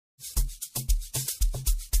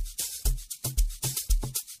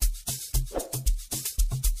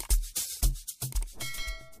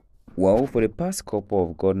Well, for the past couple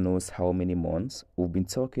of God knows how many months, we've been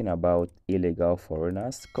talking about illegal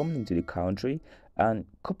foreigners coming into the country, and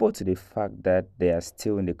coupled to the fact that they are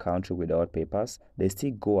still in the country without papers, they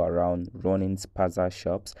still go around running spaza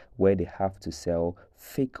shops where they have to sell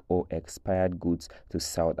fake or expired goods to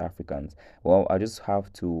South Africans. Well, I just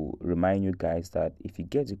have to remind you guys that if you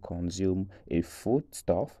get to consume a food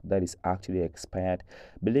stuff that is actually expired,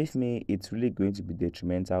 believe me, it's really going to be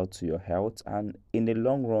detrimental to your health, and in the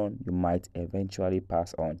long run, you might eventually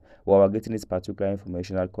pass on. While we're getting this particular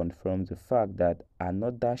information that confirms the fact that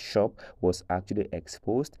another shop was actually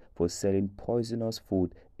exposed for selling poisonous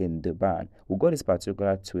food in Durban. We got this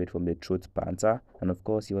particular tweet from the Truth Panther, and of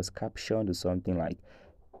course, he was captioned to something like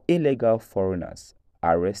illegal foreigners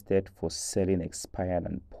arrested for selling expired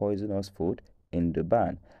and poisonous food in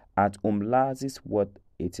Durban. At Umlazi's Ward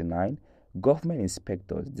 89, government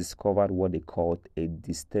inspectors discovered what they called a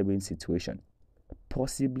disturbing situation.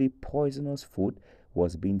 Possibly poisonous food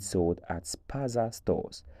was being sold at spaza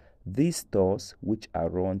stores. These stores, which are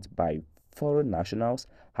run by foreign nationals,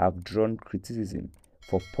 have drawn criticism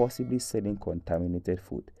for possibly selling contaminated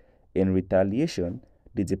food. In retaliation,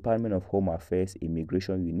 the Department of Home Affairs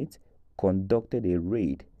Immigration Unit conducted a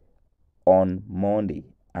raid on Monday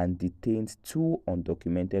and detained two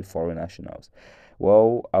undocumented foreign nationals.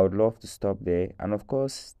 Well, I would love to stop there, and of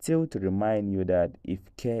course, still to remind you that if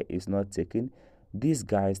care is not taken, these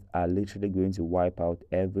guys are literally going to wipe out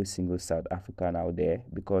every single South African out there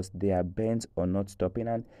because they are bent on not stopping.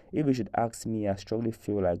 And if you should ask me, I strongly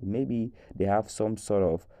feel like maybe they have some sort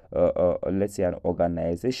of let's say an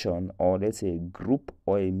organization, or let's say a group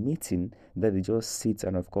or a meeting that they just sit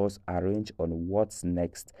and of course arrange on what's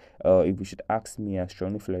next. If you should ask me, I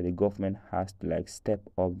strongly feel like the government has to like step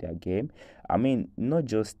up their game. I mean, not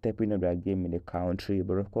just stepping up their game in the country,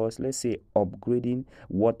 but of course, let's say upgrading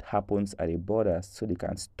what happens at the borders so they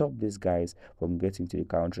can stop these guys from getting to the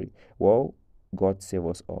country. Well, God save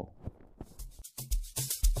us all.